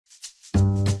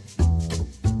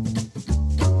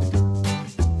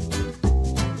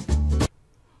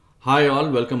Hi all,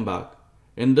 welcome back.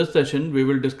 In this session, we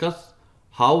will discuss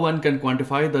how one can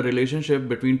quantify the relationship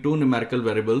between two numerical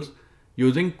variables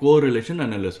using correlation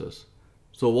analysis.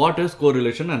 So what is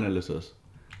correlation analysis?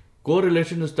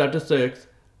 Correlation statistics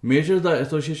measures the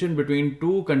association between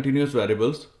two continuous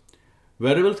variables.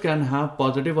 Variables can have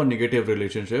positive or negative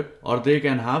relationship, or they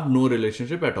can have no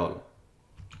relationship at all.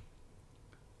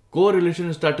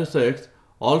 Correlation statistics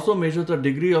also measures the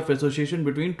degree of association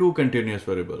between two continuous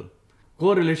variables.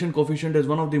 Correlation coefficient is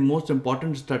one of the most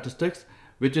important statistics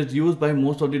which is used by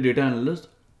most of the data analysts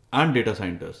and data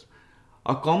scientists.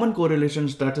 A common correlation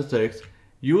statistics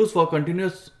used for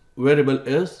continuous variable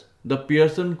is the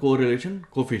Pearson Correlation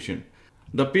Coefficient.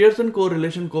 The Pearson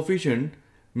Correlation Coefficient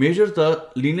measures the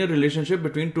linear relationship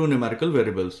between two numerical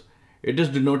variables. It is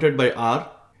denoted by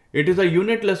R. It is a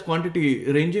unitless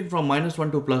quantity ranging from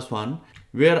 -1 to +1,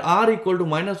 where R equal to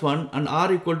 -1 and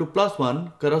R equal to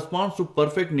 +1 corresponds to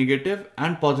perfect negative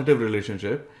and positive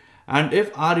relationship, and if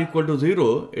R equal to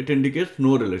 0, it indicates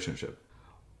no relationship.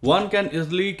 One can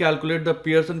easily calculate the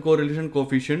Pearson Correlation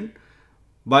Coefficient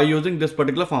by using this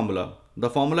particular formula. The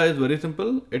formula is very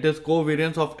simple. It is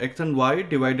covariance of x and y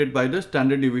divided by the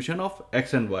standard deviation of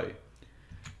x and y.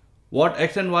 What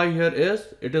x and y here is,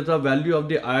 it is the value of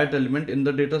the ith element in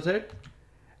the data set.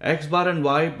 X bar and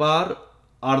y bar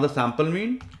are the sample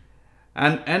mean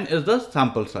and n is the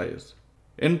sample size.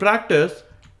 In practice,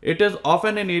 it is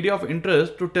often an area of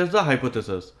interest to test the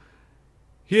hypothesis.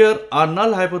 Here our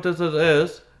null hypothesis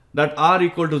is that R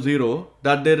equal to 0,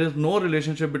 that there is no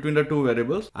relationship between the two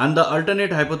variables, and the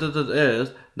alternate hypothesis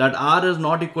is that R is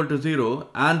not equal to 0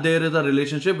 and there is a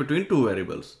relationship between two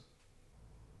variables.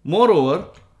 Moreover,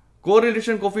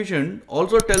 correlation coefficient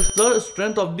also tells the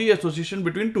strength of the association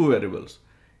between two variables.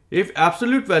 If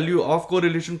absolute value of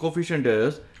correlation coefficient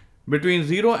is between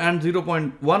 0 and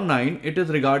 0.19, it is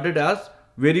regarded as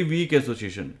very weak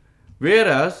association.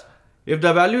 Whereas, if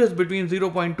the value is between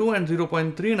 0.2 and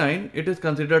 0.39, it is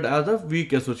considered as a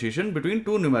weak association between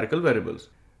two numerical variables.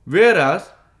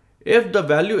 Whereas, if the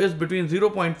value is between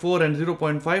 0.4 and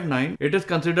 0.59, it is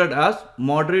considered as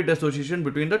moderate association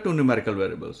between the two numerical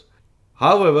variables.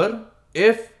 However,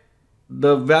 if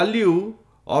the value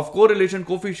of correlation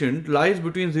coefficient lies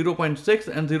between 0.6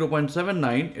 and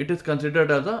 0.79, it is considered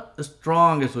as a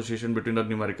strong association between the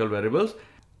numerical variables.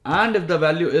 And if the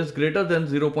value is greater than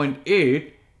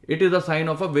 0.8, it is a sign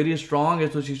of a very strong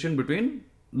association between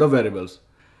the variables.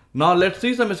 Now let's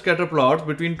see some scatter plots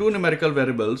between two numerical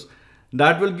variables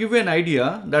that will give you an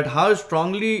idea that how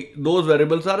strongly those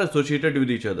variables are associated with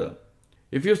each other.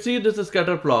 If you see this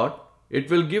scatter plot, it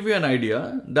will give you an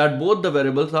idea that both the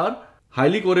variables are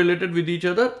highly correlated with each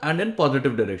other and in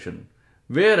positive direction.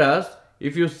 Whereas,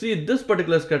 if you see this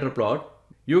particular scatter plot,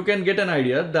 you can get an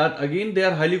idea that again they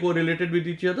are highly correlated with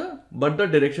each other, but the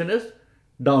direction is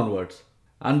downwards.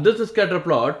 And this scatter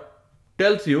plot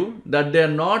tells you that they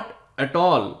are not at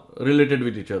all related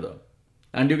with each other.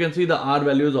 And you can see the R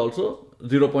value is also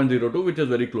 0.02, which is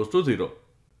very close to 0.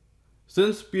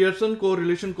 Since Pearson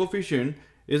Correlation Coefficient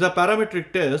is a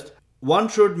parametric test, one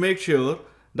should make sure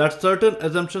that certain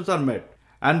assumptions are met,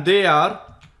 and they are: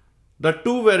 the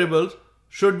two variables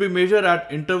should be measured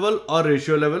at interval or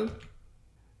ratio level.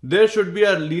 There should be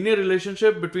a linear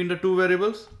relationship between the two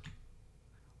variables.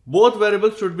 Both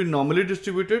variables should be normally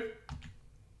distributed.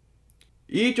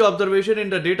 Each observation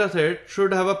in the dataset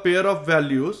should have a pair of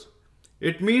values.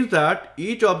 It means that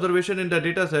each observation in the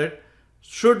dataset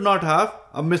should not have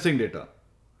a missing data.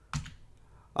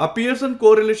 A Pearson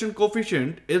Correlation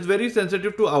Coefficient is very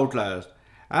sensitive to outliers,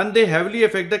 and they heavily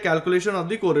affect the calculation of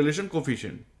the correlation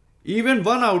coefficient. Even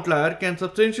one outlier can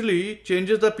substantially change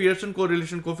the Pearson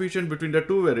Correlation Coefficient between the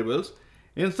two variables.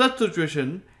 In such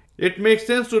situation, it makes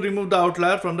sense to remove the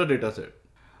outlier from the dataset.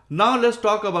 Now let's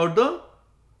talk about the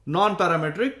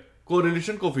non-parametric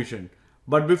correlation coefficient.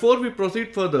 But before we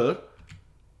proceed further,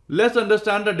 let's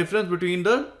understand the difference between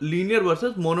the linear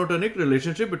versus monotonic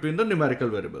relationship between the numerical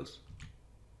variables.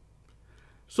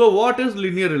 So what is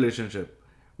linear relationship?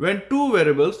 When two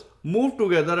variables move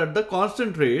together at the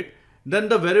constant rate, then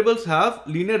the variables have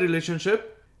linear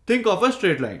relationship. Think of a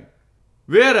straight line.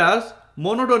 Whereas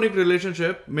monotonic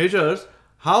relationship measures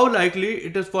how likely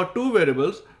it is for two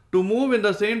variables to move in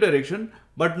the same direction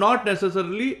but not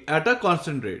necessarily at a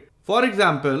constant rate. For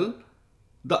example,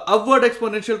 the upward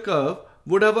exponential curve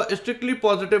would have a strictly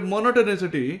positive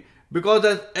monotonicity because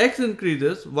as x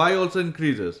increases, y also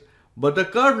increases. But the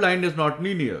curved line is not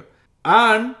linear,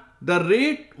 and the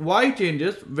rate y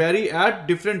changes vary at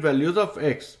different values of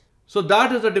x. So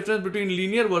that is the difference between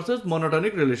linear versus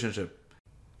monotonic relationship.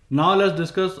 Now let's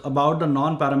discuss about the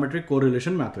non-parametric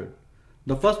correlation method.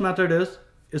 The first method is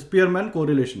Spearman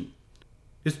correlation.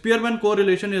 Spearman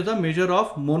correlation is a measure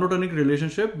of monotonic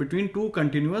relationship between two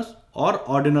continuous or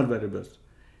ordinal variables.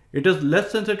 It is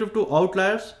less sensitive to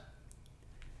outliers.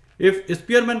 If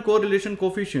Spearman correlation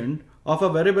coefficient of a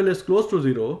variable is close to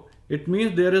 0, it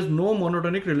means there is no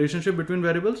monotonic relationship between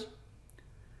variables.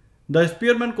 The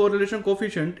Spearman correlation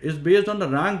coefficient is based on the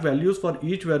rank values for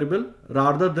each variable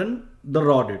rather than the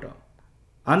raw data.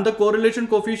 And the correlation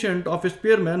coefficient of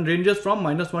Spearman ranges from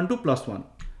 -1 to +1.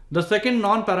 The second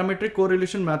non-parametric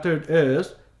correlation method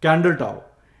is Kendall Tau.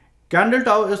 Kendall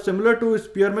Tau is similar to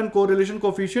Spearman correlation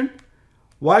coefficient.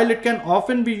 While it can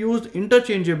often be used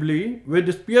interchangeably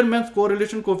with Spearman's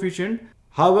correlation coefficient,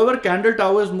 however, Kendall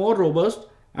Tau is more robust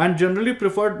and generally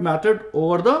preferred method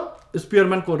over the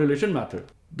Spearman correlation method.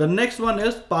 The next one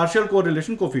is partial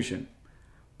correlation coefficient.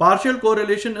 Partial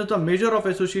correlation is the measure of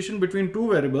association between two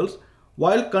variables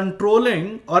while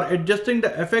controlling or adjusting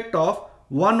the effect of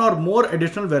one or more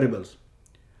additional variables.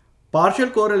 Partial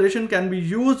correlation can be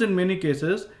used in many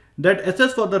cases that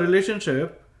assess for the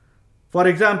relationship. For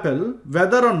example,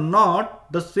 whether or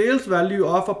not the sales value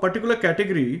of a particular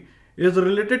category is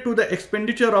related to the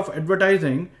expenditure of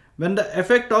advertising when the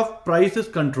effect of price is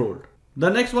controlled. The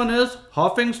next one is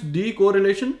Hoeffding's D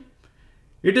correlation.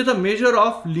 It is a measure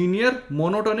of linear,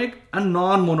 monotonic and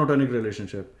non-monotonic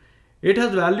relationship. It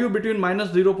has value between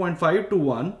 -0.5 to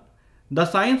 1. The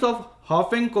signs of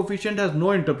Hoeffding coefficient has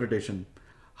no interpretation.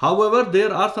 However,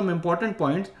 there are some important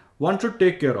points one should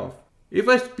take care of. If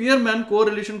a Spearman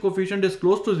correlation coefficient is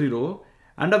close to 0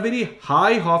 and a very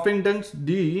high Hoeffding's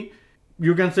D,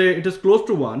 you can say it is close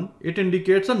to 1, it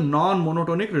indicates a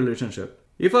non-monotonic relationship.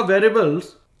 If a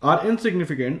variables are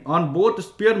insignificant on both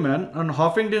Spearman and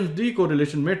Hoeffding's D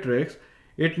correlation matrix,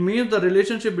 it means the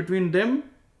relationship between them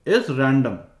is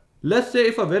random. Let's say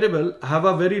if a variable have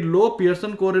a very low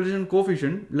Pearson correlation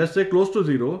coefficient, let's say close to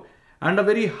 0, and a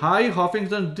very high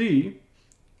Hoeffding's D,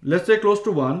 let's say close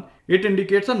to 1, it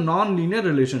indicates a non-linear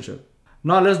relationship.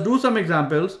 Now let's do some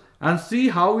examples and see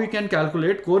how we can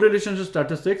calculate correlation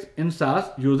statistics in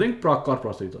SAS using Proc Corr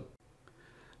procedure.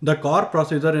 The Corr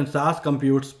procedure in SAS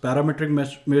computes parametric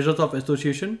measures of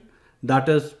association, that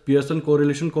is Pearson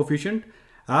correlation coefficient,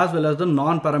 as well as the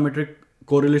non-parametric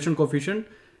correlation coefficient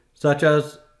such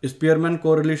as Spearman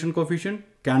correlation coefficient,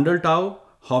 Kendall Tau,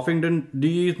 Hoeffding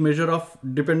D's measure of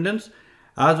dependence,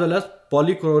 as well as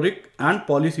polychromic and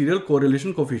polyserial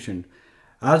correlation coefficient,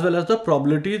 as well as the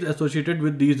probabilities associated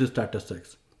with these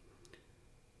statistics.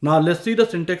 Now let's see the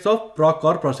syntax of Proc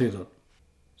Corr procedure.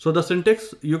 So the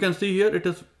syntax you can see here, it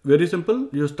is very simple.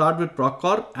 You start with Proc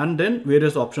Corr and then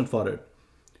various options for it.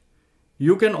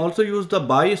 You can also use the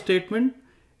by statement.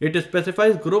 It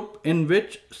specifies group in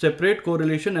which separate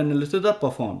correlation analysis are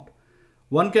performed.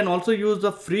 One can also use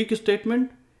the freak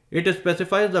statement. It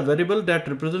specifies the variable that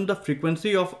represents the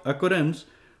frequency of occurrence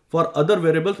for other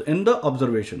variables in the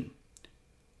observation.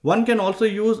 One can also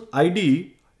use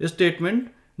ID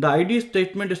statement. The ID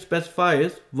statement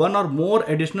specifies one or more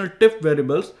additional tip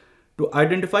variables to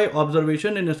identify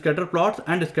observation in scatter plots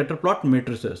and scatter plot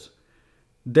matrices.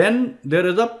 Then there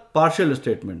is a partial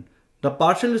statement. The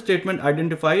partial statement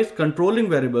identifies controlling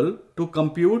variable to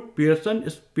compute Pearson,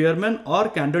 Spearman or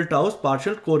Kendall Tau's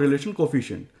partial correlation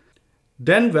coefficient.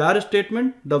 Then var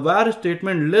statement. The var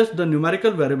statement lists the numerical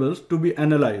variables to be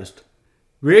analyzed.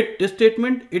 Weight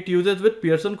statement, it uses with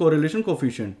Pearson correlation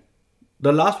coefficient.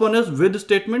 The last one is with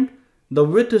statement. The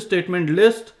with statement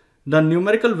lists the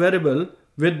numerical variable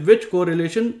with which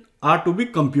correlation are to be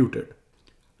computed.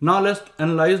 Now let's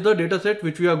analyze the dataset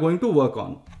which we are going to work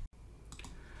on.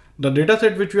 The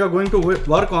dataset which we are going to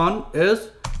work on is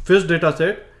FISH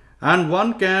dataset, and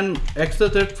one can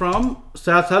access it from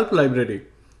SAS help library.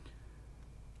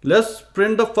 Let's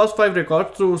print the first 5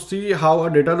 records to see how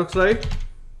our data looks like.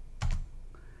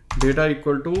 Data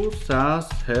equal to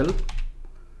SAS help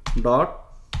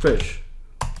dot fish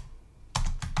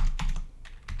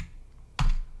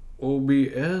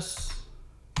OBS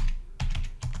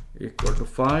equal to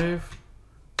 5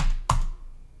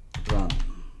 run.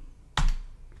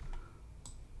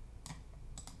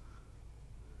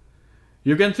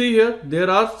 You can see here there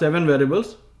are 7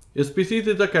 variables. Species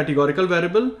is a categorical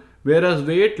variable, whereas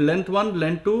weight, length 1,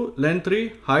 length 2, length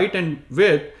 3, height and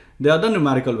width, they are the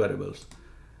numerical variables.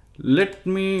 Let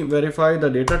me verify the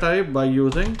data type by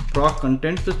using proc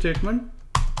contents statement.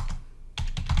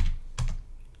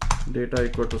 Data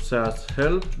equal to SAS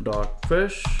help dot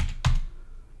fish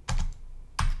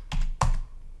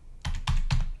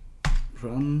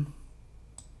run.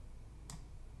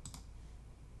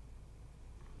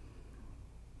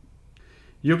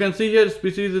 You can see here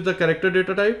species is the character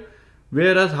data type,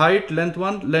 whereas height, length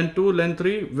 1, length 2, length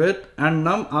 3, width and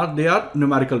num are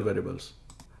numerical variables.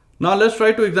 Now let's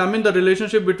try to examine the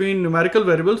relationship between numerical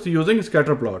variables using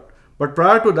scatter plot. But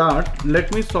prior to that,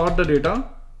 let me sort the data.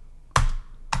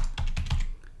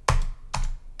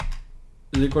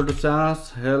 Is equal to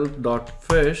SAS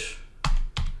help.fish,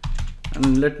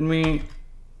 and let me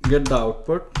get the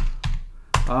output.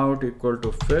 Out equal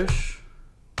to fish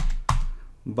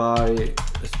by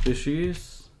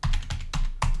species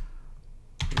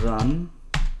run.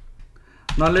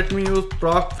 Now let me use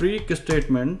proc freq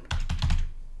statement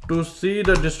to see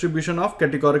the distribution of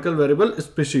categorical variable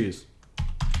species.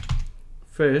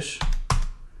 Fish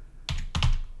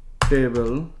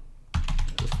table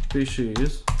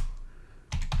species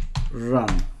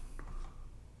run.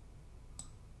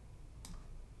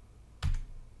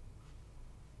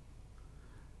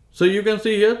 So you can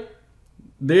see here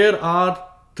there are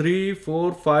 3,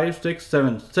 4, 5, 6,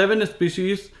 7. 7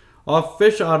 species of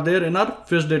fish are there in our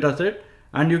fish data set,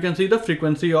 and you can see the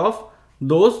frequency of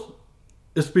those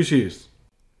species.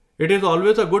 It is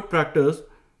always a good practice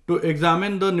to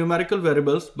examine the numerical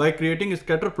variables by creating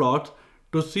scatter plots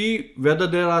to see whether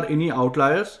there are any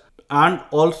outliers, and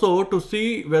also to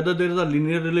see whether there is a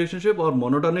linear relationship or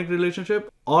monotonic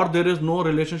relationship, or there is no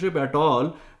relationship at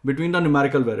all between the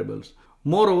numerical variables.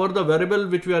 Moreover, the variable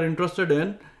which we are interested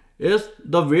in is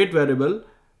the weight variable.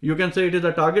 You can say it is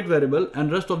a target variable,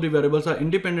 and rest of the variables are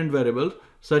independent variables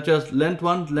such as length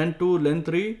 1, length 2, length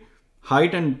 3,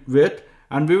 height and width,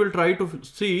 and we will try to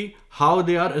see how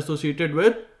they are associated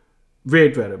with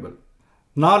weight variable.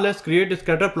 Now let's create a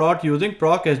scatter plot using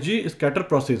proc sg scatter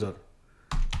procedure.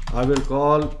 I will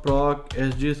call proc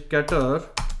sg scatter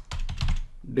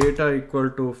data equal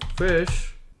to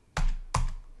fish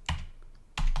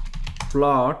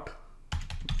plot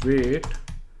weight.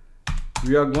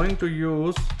 We are going to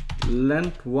use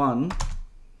length 1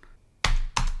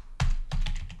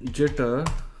 jitter.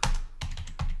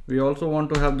 We also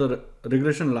want to have the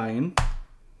regression line,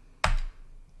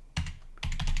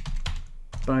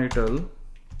 title,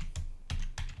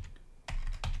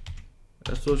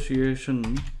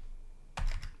 association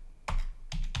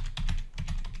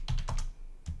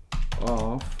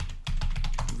of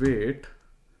weight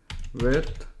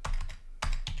with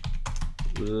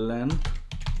length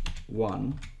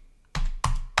 1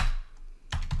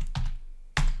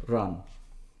 run.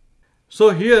 So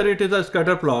here it is a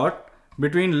scatter plot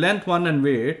between length 1 and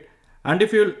weight, and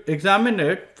if you examine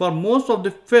it, for most of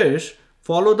the fish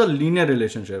follow the linear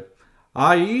relationship,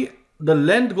 i.e. the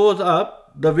length goes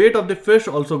up, the weight of the fish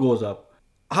also goes up.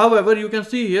 However, you can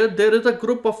see here there is a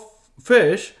group of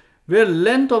fish where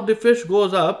length of the fish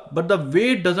goes up but the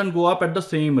weight doesn't go up at the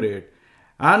same rate.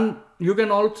 And you can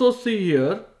also see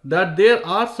here that there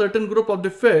are certain group of the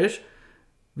fish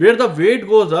where the weight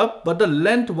goes up but the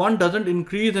length 1 doesn't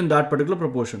increase in that particular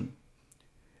proportion.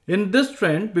 In this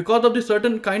trend, because of the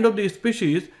certain kind of the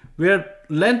species where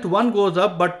length 1 goes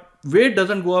up but weight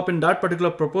doesn't go up in that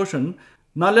particular proportion,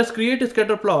 now let's create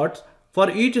scatter plots for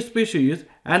each species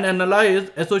and analyze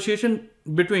association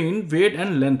between weight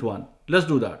and length 1. Let's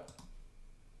do that.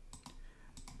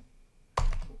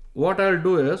 What I'll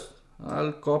do is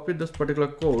I'll copy this particular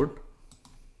code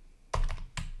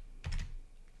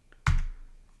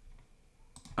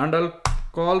and I'll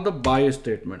call the by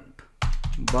statement,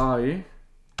 by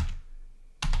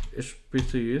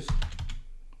species,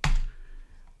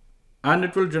 and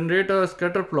it will generate a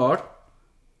scatter plot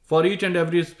for each and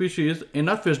every species in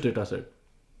a fish data set.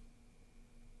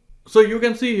 So you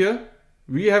can see here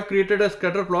we have created a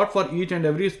scatter plot for each and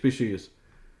every species,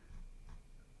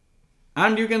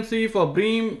 and you can see for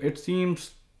bream it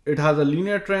seems it has a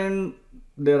linear trend,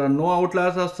 there are no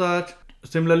outliers as such.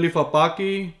 Similarly for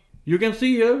paki, you can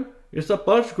see here it's a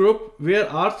perch group where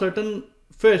are certain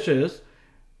fishes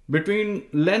between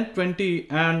length 20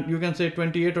 and you can say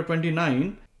 28 or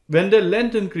 29. When their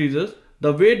length increases,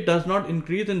 the weight does not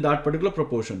increase in that particular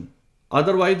proportion.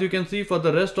 Otherwise, you can see for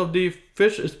the rest of the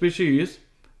fish species,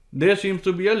 there seems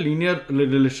to be a linear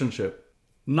relationship.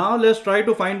 Now let's try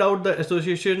to find out the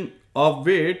association of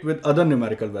weight with other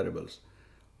numerical variables.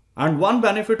 And one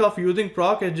benefit of using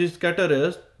proc sg scatter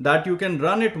is that you can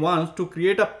run it once to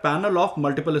create a panel of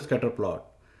multiple scatter plot.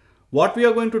 What we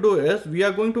are going to do is we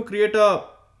are going to create a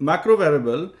macro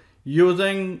variable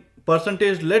using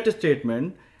 %let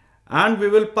statement, and we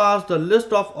will pass the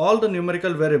list of all the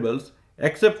numerical variables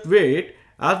except weight,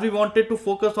 as we wanted to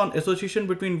focus on association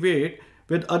between weight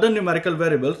with other numerical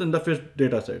variables in the fish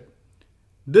dataset.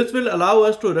 This will allow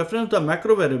us to reference the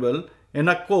macro variable in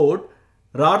a code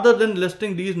rather than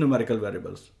listing these numerical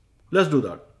variables. Let's do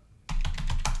that.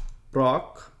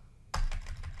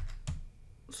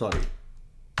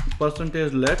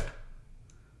 %let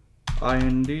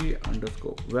ind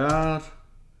underscore var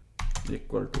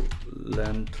equal to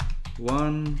length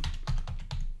 1,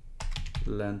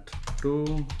 length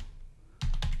 2,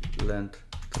 length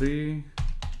 3,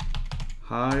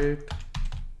 height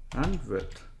and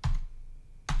width.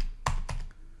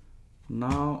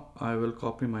 Now I will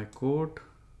copy my code.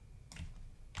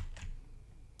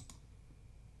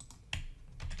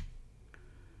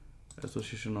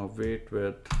 Association of weight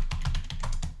with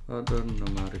other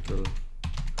numerical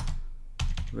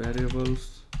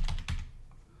variables,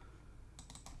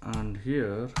 and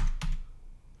here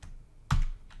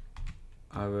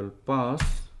I will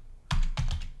pass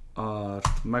our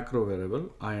macro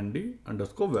variable ind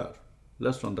underscore var.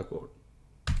 Let's run the code.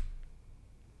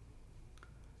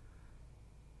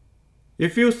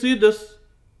 If you see this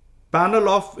panel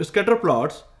of scatter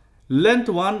plots, length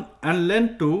 1 and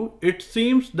length 2, it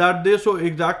seems that they show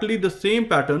exactly the same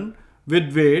pattern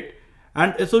with weight,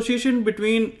 and association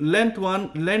between length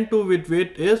 1, length 2 with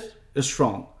weight is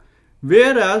strong.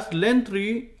 Whereas length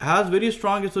 3 has very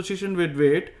strong association with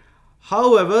weight.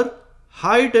 However,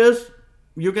 height is,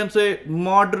 you can say,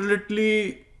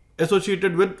 moderately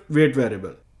associated with weight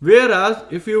variable. Whereas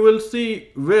if you will see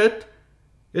width,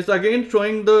 it's again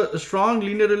showing the strong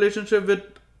linear relationship with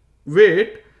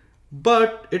weight,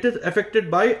 but it is affected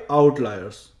by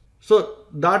outliers. So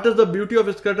that is the beauty of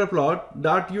a scatter plot,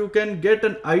 that you can get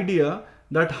an idea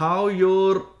that how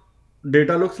your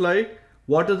data looks like,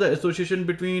 what is the association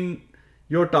between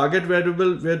your target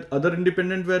variable with other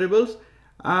independent variables,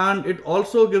 and it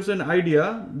also gives an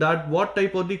idea that what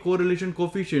type of the correlation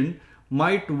coefficient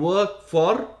might work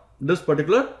for this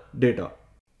particular data.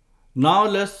 Now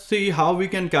let's see how we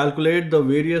can calculate the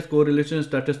various correlation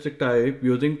statistic type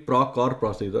using Proc Corr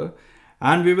procedure,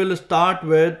 and we will start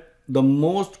with the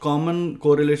most common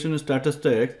correlation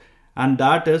statistics, and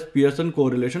that is Pearson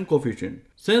Correlation Coefficient.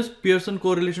 Since Pearson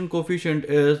Correlation Coefficient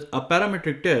is a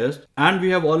parametric test, and we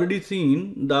have already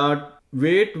seen that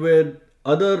weight with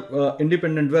other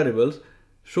independent variables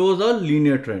shows a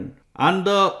linear trend, and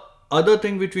the other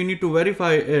thing which we need to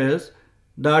verify is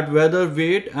that whether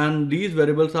weight and these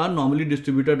variables are normally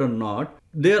distributed or not.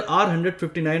 There are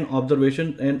 159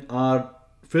 observations in our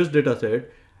fish data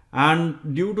set,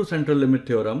 and due to central limit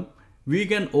theorem, we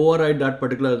can override that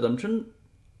particular assumption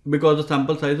because the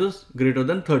sample size is greater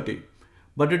than 30.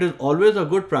 But it is always a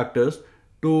good practice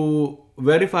to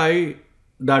verify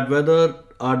that whether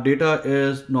our data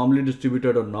is normally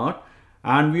distributed or not,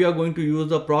 and we are going to use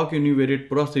the proc univariate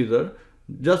procedure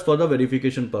just for the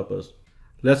verification purpose.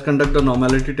 Let's conduct the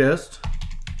normality test.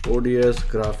 ODS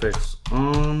graphics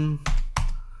on,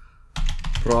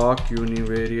 proc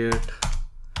univariate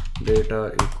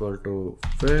data equal to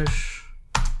fish,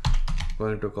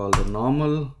 going to call the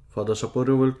normal for the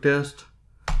superior test.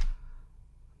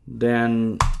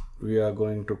 Then we are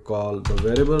going to call the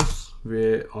variables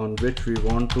on which we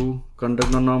want to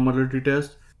conduct the normality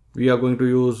test. We are going to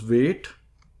use weight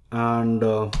and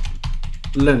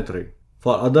length 3.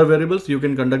 For other variables, you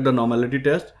can conduct the normality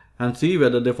test and see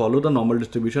whether they follow the normal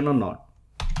distribution or not.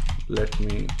 Let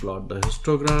me plot the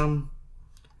histogram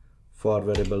for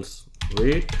variables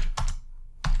weight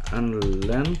and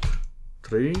length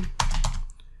 3,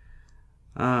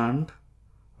 and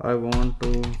I want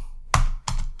to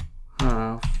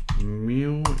have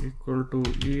mu equal to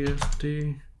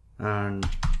EST and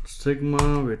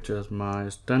sigma, which is my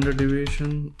standard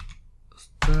deviation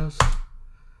stress,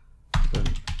 then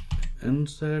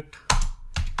inset,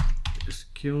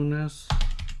 skewness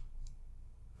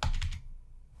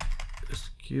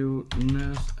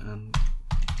and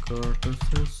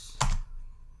kurtosis,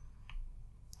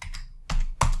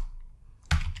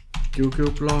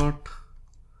 QQ plot,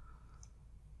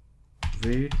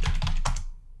 weight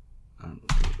and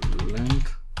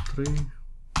length 3.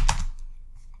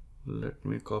 Let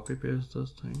me copy paste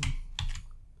this thing.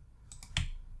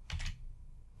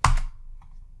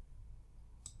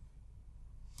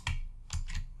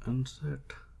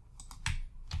 Inset.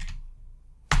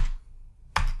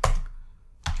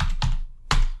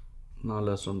 Now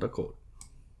let's run the code.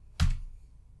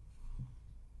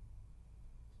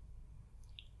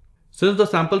 Since the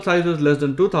sample size is less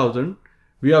than 2000,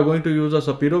 we are going to use a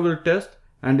superior test,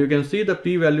 and you can see the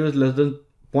p-value is less than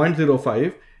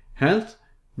 0.05. Hence,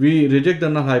 we reject the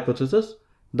null hypothesis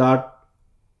that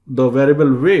the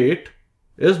variable weight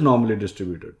is normally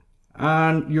distributed.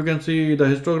 And you can see the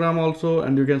histogram also,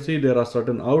 and you can see there are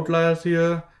certain outliers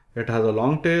here. It has a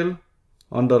long tail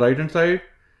on the right hand side,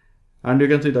 and you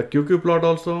can see the QQ plot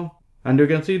also, and you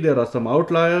can see there are some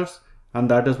outliers, and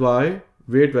that is why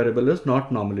weight variable is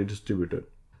not normally distributed.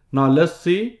 Now let's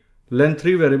see length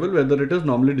 3 variable whether it is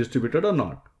normally distributed or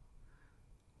not.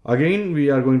 Again, we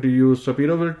are going to use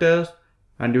superior test,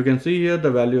 And you can see here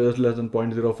the value is less than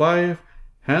 0.05.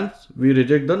 Hence, we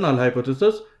reject the null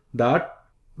hypothesis that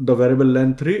the variable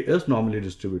length 3 is normally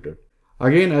distributed.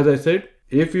 Again, as I said,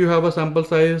 if you have a sample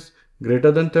size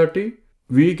greater than 30,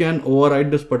 we can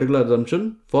override this particular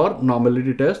assumption for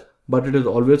normality test, but it is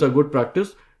always a good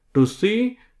practice to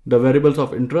see the variables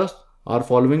of interest are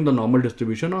following the normal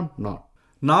distribution or not.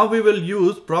 Now we will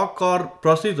use Proc Corr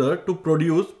procedure to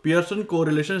produce Pearson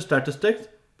correlation statistics,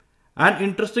 and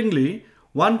interestingly,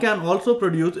 one can also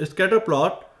produce a scatter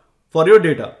plot for your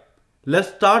data. Let's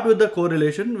start with the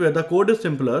correlation where the code is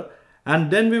simpler,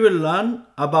 and then we will learn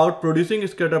about producing a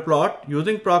scatter plot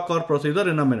using Proc Corr procedure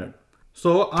in a minute.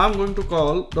 So I'm going to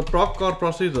call the Proc Corr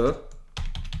procedure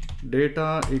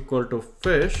data equal to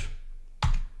fish.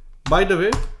 By the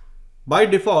way, by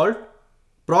default,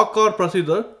 Proc Corr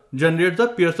procedure generates the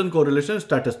Pearson correlation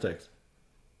statistics.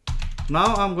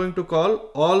 Now I'm going to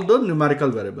call all the numerical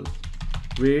variables: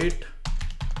 weight,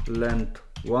 length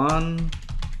 1,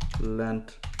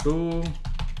 length 2,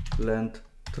 length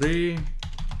 3,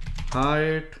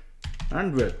 height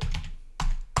and width.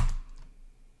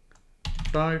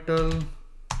 Title,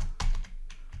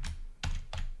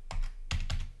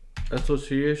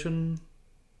 association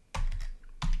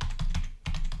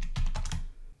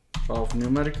of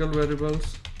numerical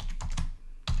variables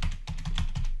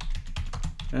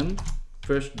in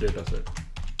fish dataset.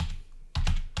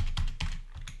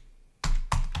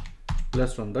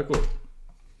 Let's run the code.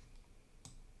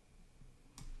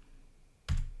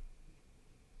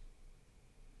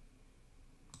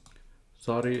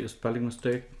 Sorry, spelling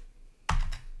mistake.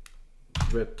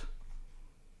 Width.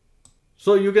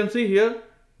 So you can see here,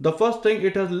 the first thing,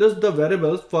 it has listed the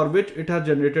variables for which it has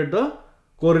generated the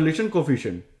correlation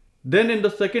coefficient. Then in the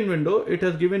second window, it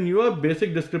has given you a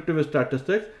basic descriptive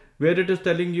statistics where it is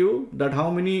telling you that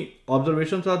how many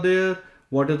observations are there,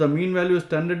 what is the mean value,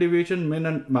 standard deviation, min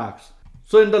and max.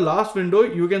 So in the last window,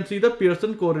 you can see the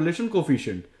Pearson correlation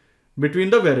coefficient between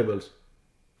the variables.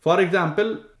 For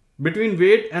example, between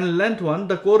weight and length 1,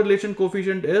 the correlation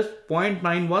coefficient is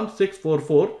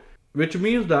 0.91644, which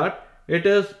means that it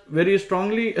is very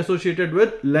strongly associated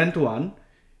with length 1.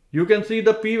 You can see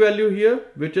the p-value here,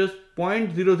 which is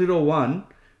 0.001.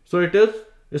 So it is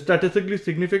statistically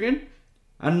significant,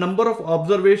 and number of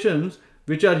observations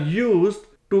which are used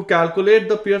to calculate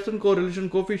the Pearson correlation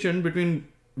coefficient between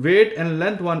weight and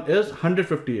length 1 is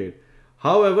 158.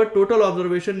 However, total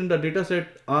observation in the dataset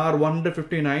are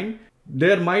 159.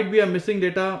 There might be a missing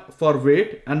data for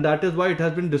weight, and that is why it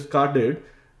has been discarded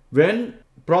when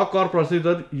Proc Corr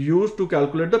procedure used to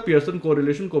calculate the Pearson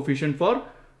correlation coefficient for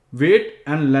weight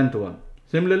and length 1.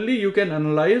 Similarly, you can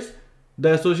analyze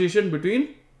the association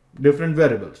between different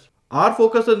variables. Our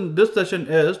focus in this session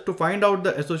is to find out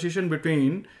the association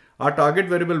between our target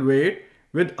variable weight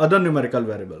with other numerical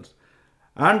variables.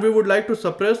 And we would like to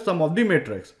suppress some of the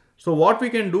matrix. So what we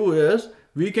can do is,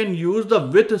 we can use the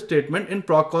with statement in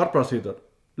Proc Corr procedure.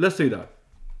 Let's see that.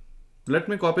 Let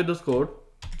me copy this code.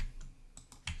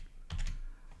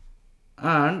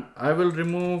 And I will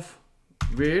remove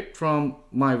weight from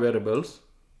my variables.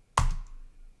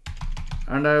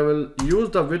 And I will use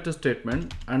the with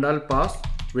statement and I'll pass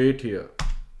weight here.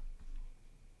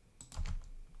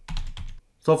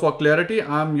 So for clarity,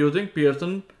 I am using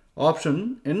Pearson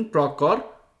option in Proc Corr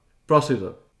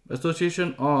procedure.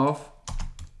 Association of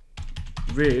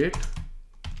weight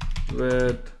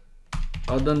with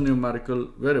other numerical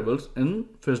variables in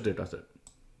fish dataset.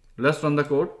 Let's run the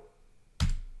code.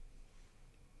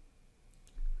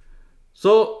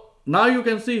 So now you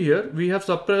can see here we have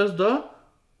suppressed the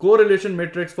correlation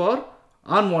matrix for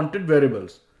unwanted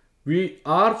variables. We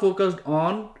are focused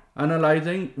on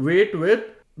analyzing weight with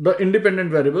the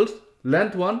independent variables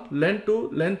length 1, length 2,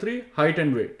 length 3, height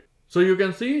and weight. So you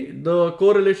can see the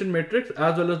correlation matrix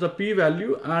as well as the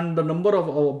p-value and the number of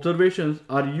observations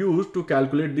are used to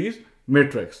calculate these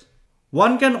matrix.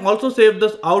 One can also save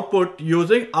this output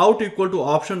using out equal to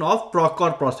option of Proc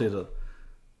Corr procedure.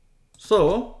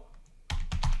 So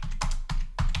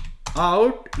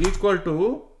out equal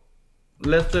to,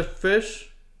 let's say, fish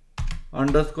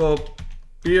underscore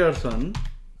Pearson.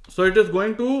 So it is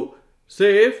going to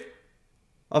save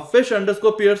a fish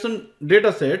underscore Pearson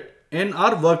dataset in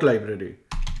our work library.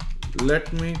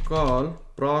 Let me call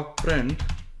proc print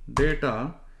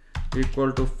data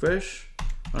equal to fish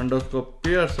underscore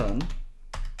Pearson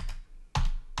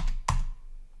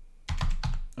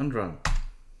and run.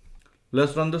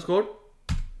 Let's run this code.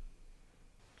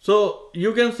 So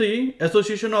you can see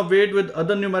association of weight with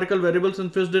other numerical variables in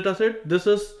fish dataset. This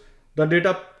is the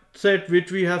data set which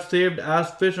we have saved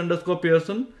as fish underscore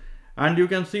Pearson, and you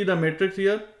can see the matrix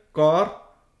here: Corr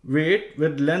weight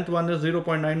with length 1 is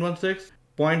 0.916,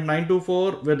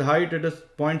 0.924, with height it is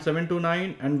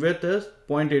 0.729 and width is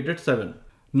 0.887.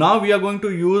 Now we are going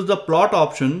to use the plot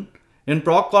option in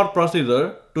Proc Corr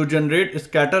procedure to generate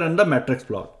scatter and the matrix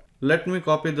plot. Let me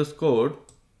copy this code.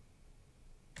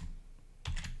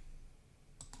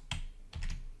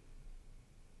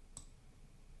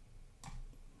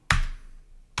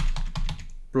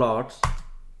 Plots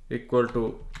equal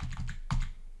to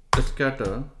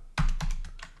scatter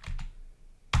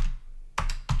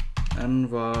and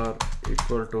var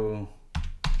equal to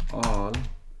all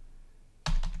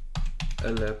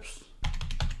ellipse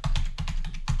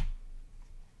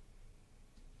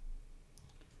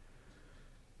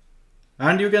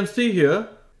and you can see here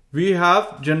we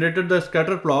have generated the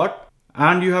scatter plot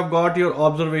and you have got your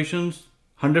observations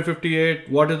 158.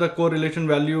 What is the correlation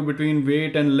value between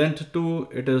weight and length 2?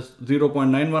 It is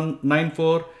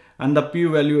 0.9194 and the p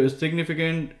value is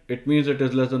significant. It means it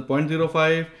is less than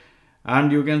 0.05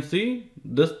 and you can see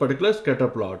this particular scatter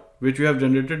plot which we have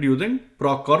generated using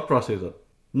Proc Corr procedure.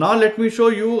 Now let me show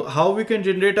you how we can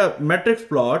generate a matrix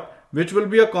plot which will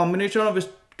be a combination of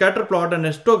scatter plot and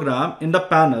histogram in the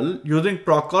panel using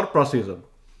Proc Corr procedure.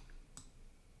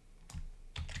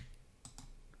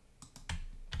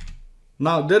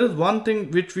 Now there is one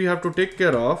thing which we have to take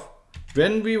care of.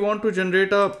 When we want to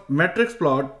generate a matrix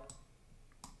plot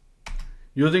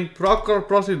using Proc Corr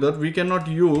procedure, we cannot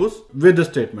use with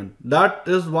statement. That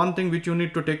is one thing which you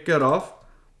need to take care of.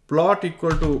 Plot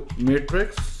equal to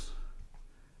matrix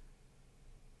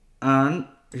and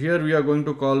here we are going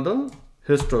to call the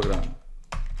histogram.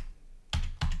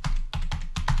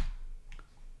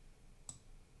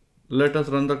 Let us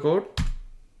run the code.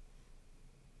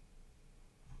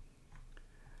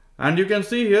 And you can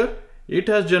see here it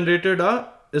has generated a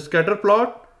scatter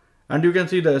plot and you can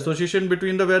see the association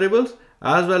between the variables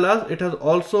as well as it has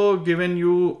also given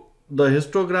you the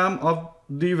histogram of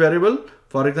the variable.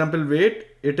 For example, weight,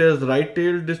 it is right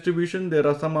tailed distribution. There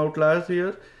are some outliers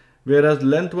here, whereas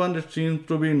length one, it seems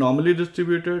to be normally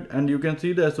distributed and you can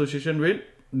see the association with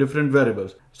different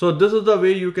variables. So this is the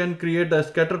way you can create the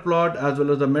scatter plot as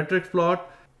well as the matrix plot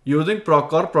using Proc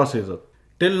Corr procedure.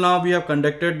 Till now we have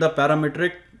conducted the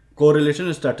parametric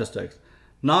correlation statistics.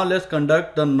 Now let's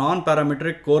conduct the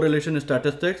non-parametric correlation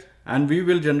statistics and we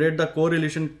will generate the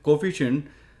correlation coefficient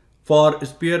for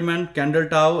Spearman, Kendall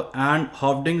Tau and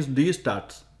Hoeffding's D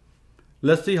stats.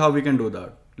 Let's see how we can do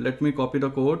that. Let me copy the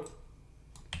code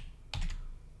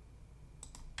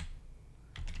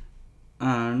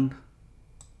and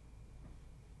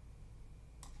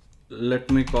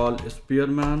let me call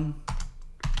Spearman,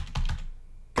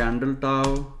 Kendall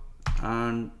Tau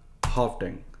and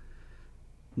Hoeffding.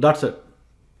 That's it.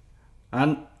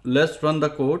 And let's run the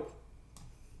code.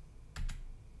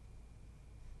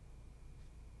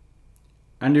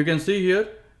 And you can see here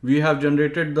we have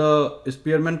generated the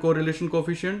Spearman correlation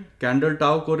coefficient, Kendall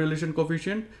Tau correlation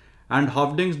coefficient and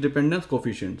Hoeffding's dependence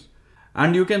coefficients.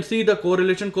 And you can see the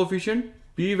correlation coefficient,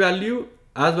 p value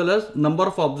as well as number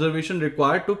of observations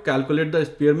required to calculate the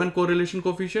Spearman correlation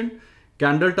coefficient,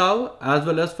 Kendall Tau as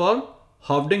well as for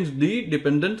Hoeffding's D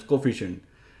dependence coefficient.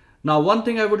 Now one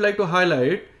thing I would like to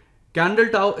highlight, Kendall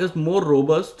Tau is more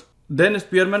robust than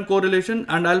Spearman correlation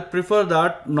and I'll prefer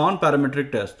that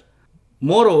non-parametric test.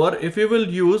 Moreover, if you will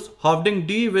use Hoeffding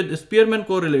D with Spearman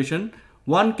correlation,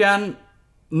 one can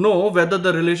know whether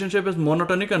the relationship is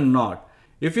monotonic or not.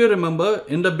 If you remember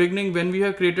in the beginning when we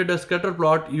have created a scatter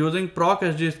plot using Proc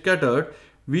SG scattered,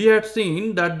 we had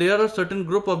seen that there are certain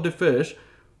group of the fish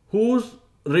whose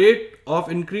rate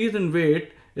of increase in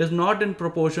weight is not in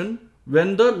proportion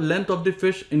when the length of the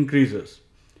fish increases.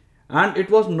 And it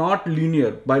was not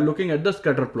linear by looking at the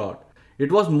scatter plot.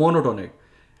 It was monotonic.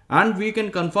 And we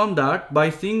can confirm that by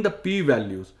seeing the p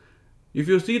values. If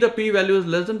you see the p value is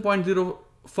less than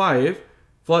 0.05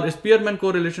 for Spearman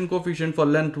correlation coefficient for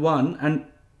length 1 and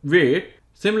weight.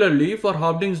 Similarly for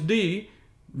Hoeffding's D,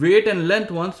 weight and length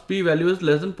 1's p value is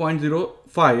less than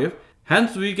 0.05.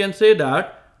 Hence we can say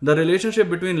that the relationship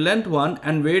between length 1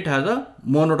 and weight has a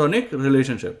monotonic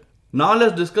relationship. Now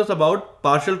let's discuss about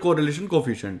partial correlation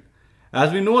coefficient.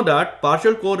 As we know that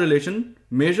partial correlation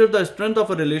measures the strength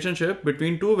of a relationship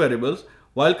between two variables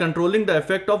while controlling the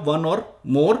effect of one or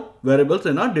more variables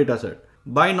in a dataset.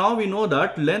 By now we know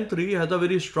that length 3 has a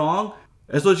very strong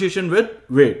association with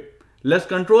weight. Let's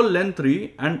control length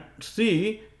 3 and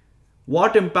see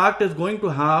what impact is going to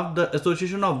have the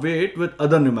association of weight with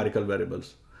other numerical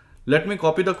variables. Let me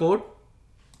copy the code.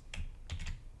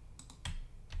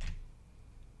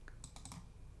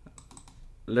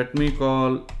 Let me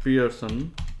call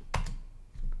Pearson.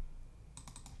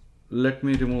 Let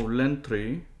me remove length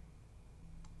 3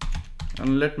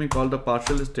 and let me call the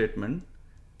partial statement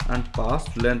and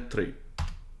pass length 3.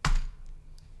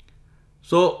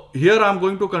 So here I am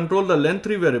going to control the length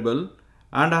 3 variable,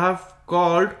 and I have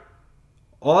called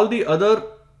all the other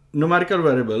numerical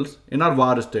variables in our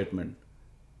var statement.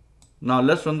 Now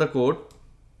let's run the code.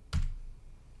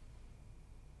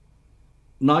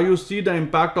 Now you see the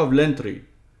impact of length 3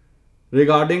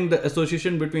 regarding the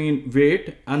association between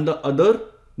weight and the other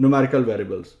numerical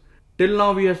variables. Till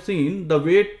now we have seen the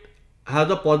weight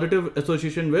has a positive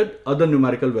association with other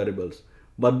numerical variables,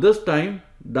 but this time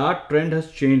that trend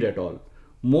has changed at all.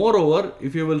 Moreover,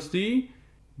 if you will see,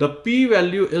 the p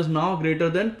value is now greater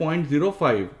than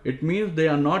 0.05. It means they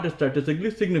are not statistically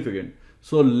significant.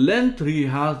 So length 3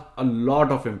 has a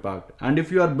lot of impact, and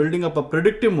if you are building up a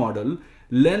predictive model,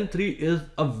 length 3 is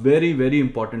a very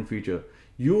important feature.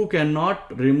 You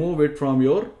cannot remove it from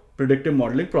your predictive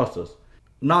modeling process.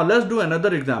 Now let's do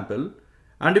another example.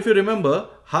 And if you remember,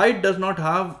 height does not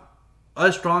have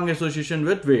a strong association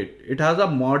with weight. It has a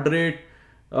moderate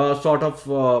sort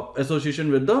of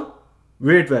association with the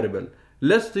weight variable.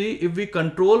 Let's see if we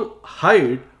control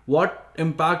height, what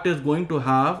impact is going to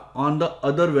have on the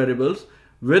other variables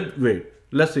with weight.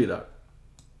 Let's see that.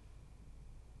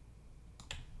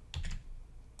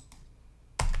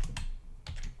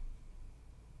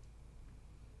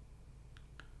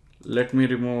 Let me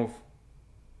remove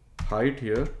height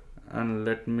here and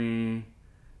let me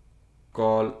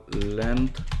call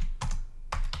length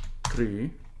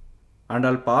 3, and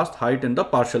I'll pass height in the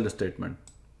partial statement.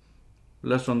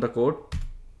 Let's run the code.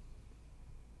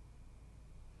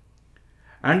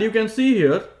 And you can see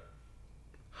here,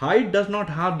 height does not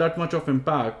have that much of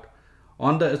impact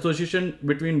on the association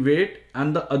between weight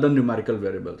and the other numerical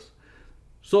variables.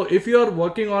 So if you are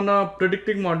working on a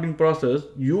predictive modeling process,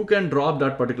 you can drop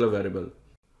that particular variable.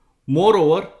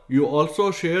 Moreover, you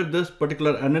also share this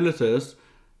particular analysis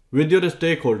with your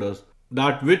stakeholders,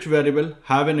 that which variable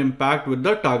have an impact with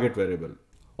the target variable.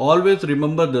 Always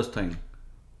remember this thing.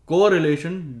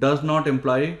 Correlation does not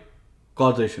imply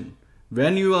causation.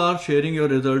 When you are sharing your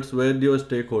results with your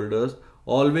stakeholders,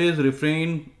 always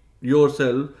refrain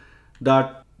yourself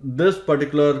that this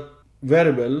particular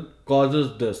variable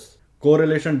causes this.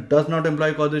 Correlation does not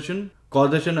imply causation.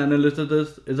 Causation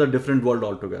analysis is a different world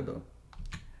altogether.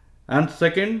 And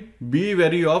second, be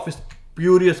wary of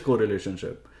spurious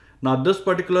correlationship. Now this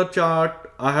particular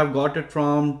chart, I have got it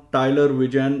from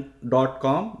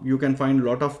tylervision.com. You can find a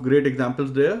lot of great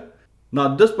examples there.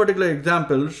 Now this particular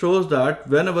example shows that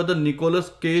whenever the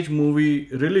Nicolas Cage movie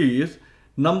release,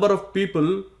 number of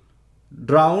people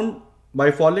drowned by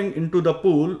falling into the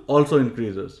pool also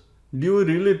increases. Do you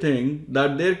really think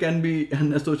that there can be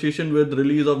an association with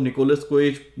release of Nicolas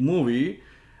Cage movie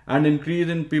and increase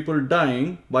in people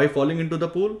dying by falling into the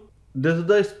pool? This is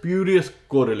the spurious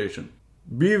correlation.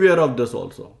 Beware of this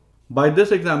also. By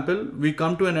this example, we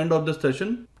come to an end of this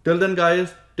session. Till then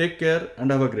guys, take care and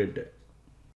have a great day.